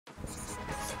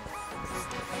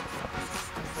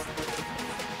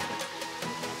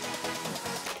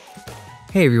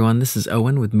Hey everyone, this is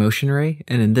Owen with Motion Ray,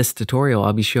 and in this tutorial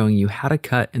I'll be showing you how to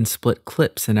cut and split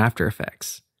clips in After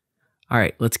Effects.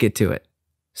 Alright, let's get to it.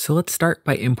 So let's start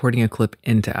by importing a clip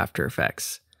into After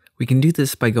Effects. We can do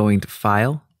this by going to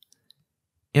File,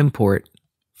 Import,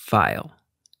 File.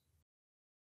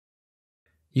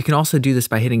 You can also do this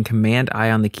by hitting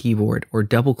Command-I on the keyboard or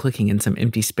double-clicking in some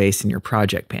empty space in your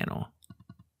project panel.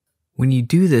 When you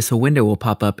do this, a window will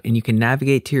pop up and you can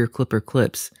navigate to your clip or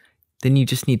clips. Then you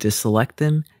just need to select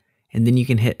them, and then you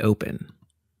can hit Open.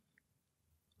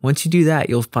 Once you do that,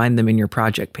 you'll find them in your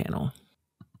project panel.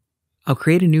 I'll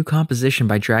create a new composition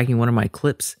by dragging one of my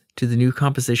clips to the New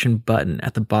Composition button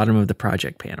at the bottom of the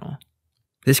project panel.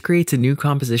 This creates a new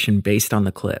composition based on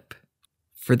the clip.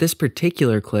 For this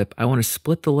particular clip, I want to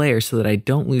split the layer so that I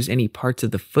don't lose any parts of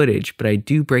the footage, but I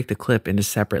do break the clip into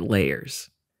separate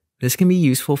layers. This can be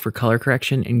useful for color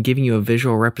correction and giving you a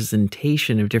visual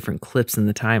representation of different clips in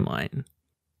the timeline.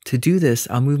 To do this,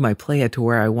 I'll move my playhead to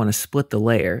where I want to split the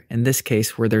layer, in this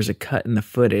case where there's a cut in the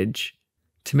footage.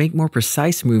 To make more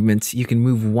precise movements, you can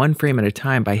move one frame at a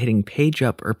time by hitting page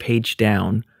up or page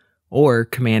down, or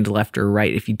command left or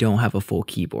right if you don't have a full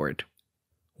keyboard.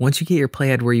 Once you get your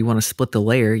playhead where you want to split the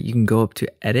layer, you can go up to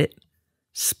Edit,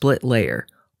 Split Layer,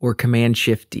 or Command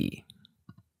Shift D.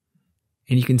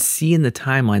 And you can see in the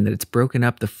timeline that it's broken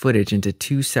up the footage into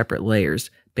two separate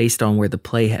layers based on where the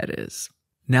playhead is.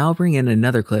 Now I'll bring in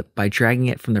another clip by dragging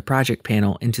it from the project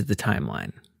panel into the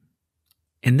timeline.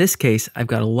 In this case, I've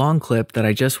got a long clip that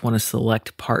I just want to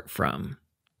select part from.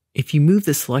 If you move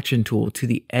the selection tool to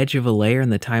the edge of a layer in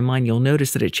the timeline, you'll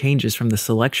notice that it changes from the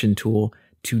selection tool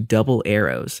to double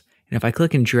arrows. And if I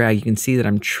click and drag, you can see that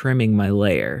I'm trimming my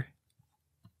layer.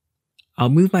 I'll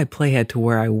move my playhead to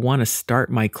where I want to start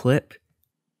my clip,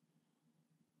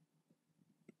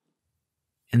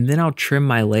 and then I'll trim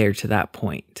my layer to that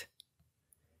point.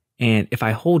 And if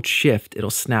I hold Shift, it'll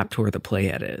snap to where the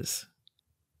playhead is.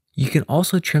 You can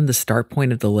also trim the start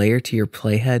point of the layer to your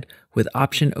playhead with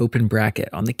Option Open Bracket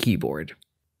on the keyboard.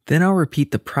 Then I'll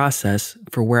repeat the process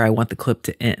for where I want the clip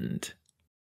to end.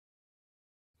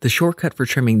 The shortcut for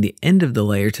trimming the end of the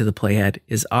layer to the playhead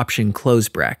is Option Close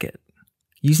Bracket.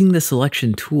 Using the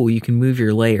selection tool, you can move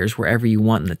your layers wherever you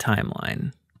want in the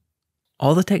timeline.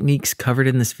 All the techniques covered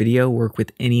in this video work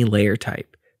with any layer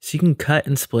type, so you can cut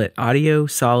and split audio,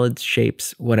 solids,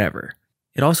 shapes, whatever.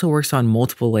 It also works on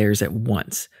multiple layers at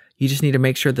once. You just need to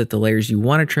make sure that the layers you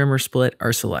want to trim or split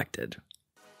are selected.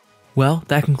 Well,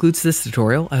 that concludes this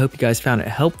tutorial. I hope you guys found it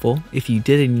helpful. If you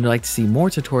did and you'd like to see more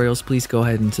tutorials, please go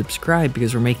ahead and subscribe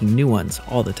because we're making new ones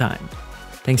all the time.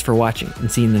 Thanks for watching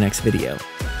and see you in the next video.